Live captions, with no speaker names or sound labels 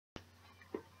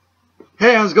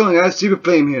Hey, how's it going, guys? Super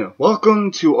Flame here. Welcome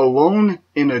to Alone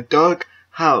in a Dark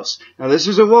House. Now, this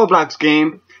is a Roblox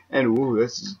game, and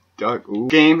this is dark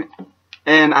game,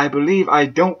 and I believe I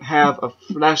don't have a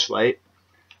flashlight,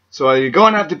 so you're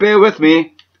going to have to bear with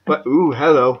me. But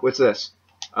hello, what's this?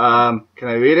 Can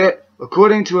I read it?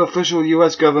 According to official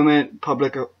U.S. government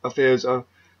public affairs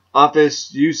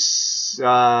office,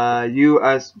 what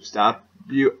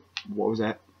was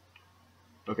that?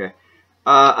 Okay.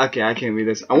 Okay, I can't read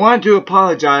this. I wanted to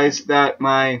apologize that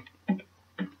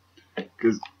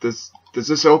does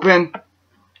this open?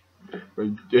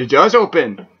 It does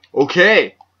open.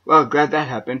 Okay. Well, glad that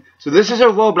happened. So this is a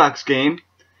Roblox game,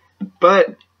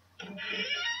 but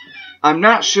I'm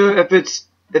not sure if it's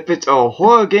a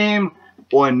horror game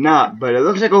or not, but it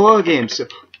looks like a horror game. So,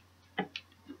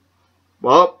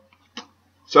 well,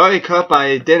 sorry, Cup,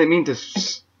 I didn't mean to.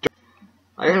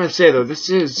 I gotta say though, this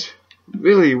is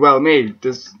really well made.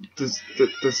 This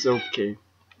okay.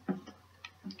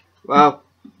 Well,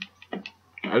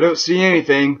 I don't see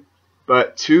anything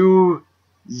but two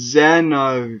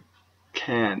Xenarkand.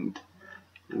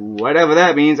 Whatever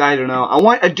that means, I don't know.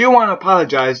 I do want to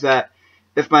apologize that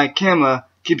if my camera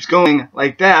keeps going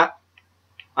like that,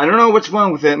 I don't know what's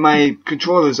wrong with it. My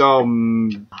controller's all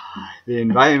the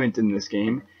environment in this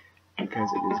game, because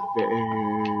it is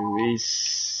very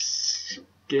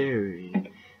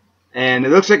scary. And it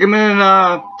looks like I'm in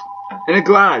a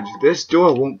garage. This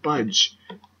door won't budge.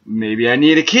 Maybe I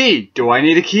need a key. Do I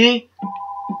need a key?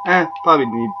 Probably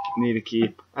need a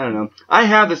key. I don't know. I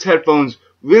have this headphones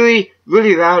really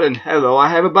loud, and hello, I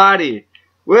have a body.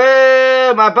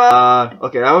 Where my body?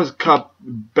 Okay, that was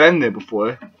been there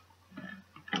before.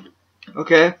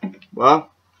 Okay,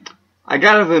 well, I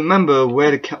gotta remember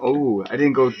where to. Oh, I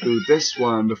didn't go through this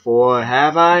one before,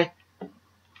 have I?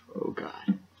 Oh God.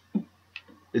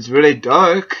 It's really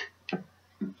dark.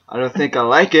 I don't think I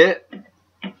like it.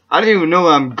 I don't even know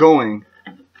where I'm going.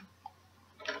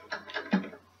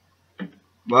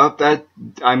 Well,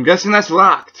 I'm guessing that's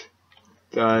locked.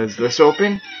 Does this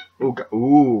open? Oh God.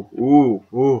 Ooh.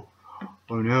 Oh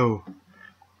no.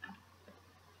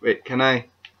 Wait, can I?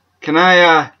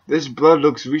 This blood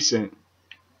looks recent.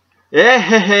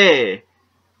 Hey.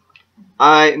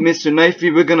 Alright, Mr. Knifey,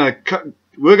 we're gonna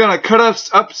cut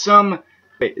up some.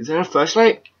 Wait, is that a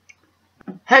flashlight?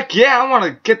 Heck yeah, I want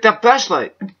to get that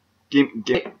flashlight.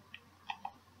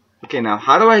 Okay, now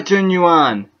how do I turn you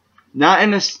on? Not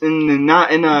in a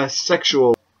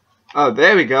sexual. Oh,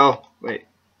 there we go. Wait.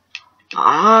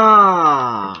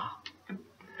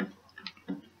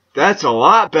 That's a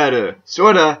lot better.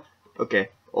 Sorta. Okay,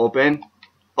 open.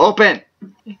 I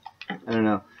don't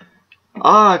know.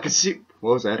 I can see.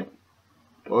 What was that?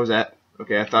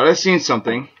 Okay, I thought I seen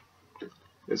something.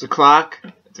 There's a clock.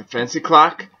 It's a fancy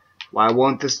clock. Why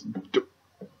won't this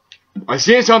I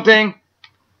seen something!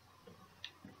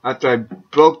 After I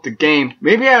broke the game.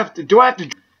 Maybe I have to. Do I have to?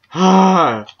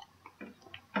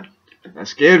 That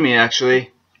scared me,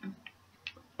 actually.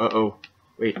 Uh-oh.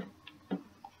 Wait.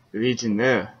 The lead's in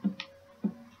there.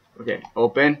 Okay,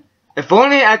 open. If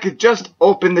only I could just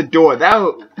open the door.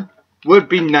 That would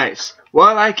be nice.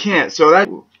 Well, I can't, so that.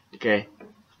 Okay.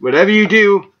 Whatever you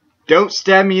do, don't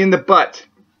stab me in the butt.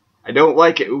 I don't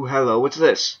like it. Ooh, hello. What's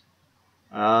this?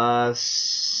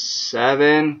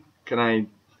 7. Can I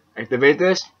activate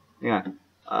this? Hang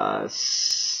on.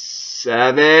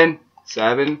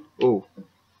 7. Ooh.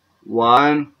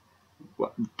 1.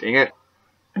 What? Dang it.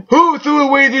 Who threw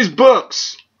away these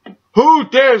books? Who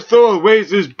dares throw away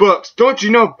these books? Don't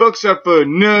you know books are for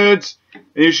nerds?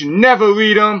 And you should never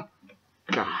read them?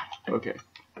 God. Okay.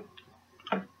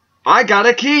 I got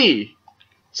a key.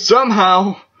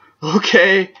 Somehow.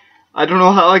 Okay. I don't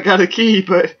know how I got a key,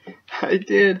 but I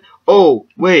did. Oh,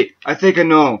 wait. I think I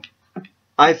know.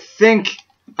 I think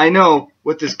I know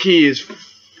what this key is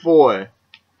for.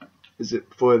 Is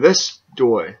it for this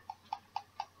door?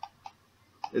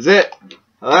 Is it?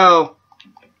 Hello?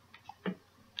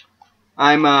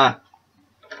 I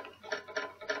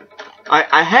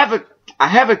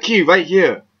have a key right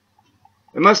here.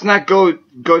 It must not go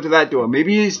to that door.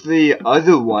 Maybe it's the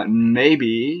other one.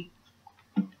 Maybe.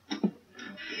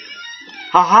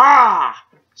 Haha!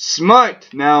 Smart!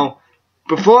 Now,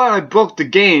 before I broke the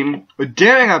game, or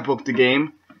during I broke the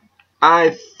game,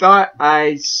 I thought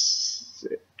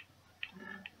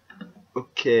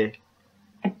okay.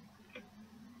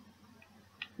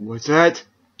 What's that?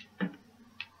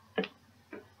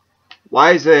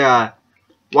 Why is the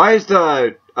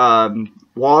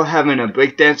wall having a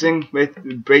breakdancing right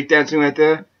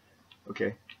there?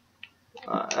 Okay.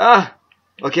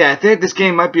 Okay, I think this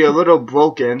game might be a little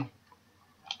broken.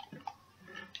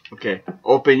 Okay,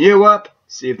 open you up,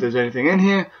 See if there's anything in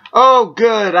here. Oh,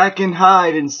 good. I can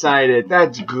hide inside it.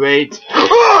 That's great.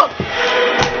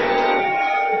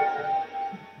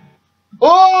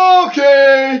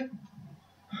 Okay.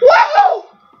 Wow.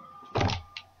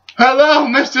 Hello,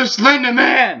 Mr. Slender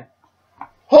Man.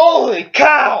 Holy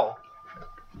cow.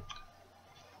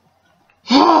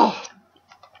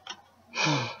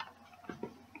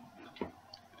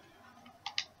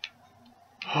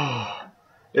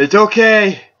 It's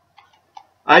okay.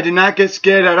 I did not get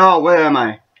scared at all. Where am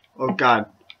I? Oh God.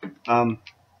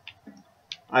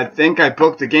 I think I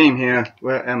broke the game here.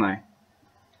 Where am I?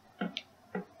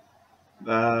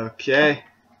 Okay.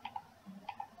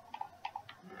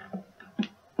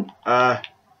 Why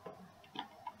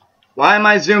am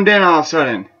I zoomed in all of a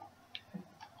sudden?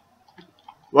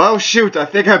 Well, shoot, I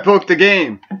think I broke the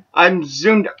game. I'm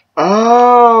zoomed.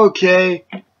 Oh, okay.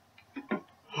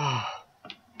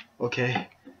 Okay.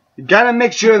 You gotta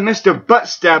make sure Mr. Butt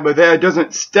Stabber there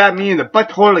doesn't stab me in the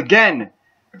butthole again.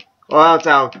 Or else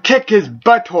I'll kick his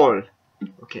butthole.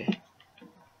 Okay.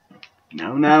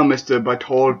 Now, Mr.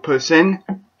 Butthole person.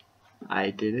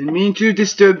 I didn't mean to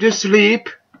disturb your sleep.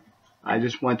 I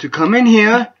just want to come in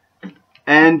here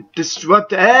and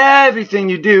disrupt everything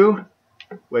you do.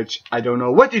 Which I don't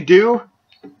know what you do.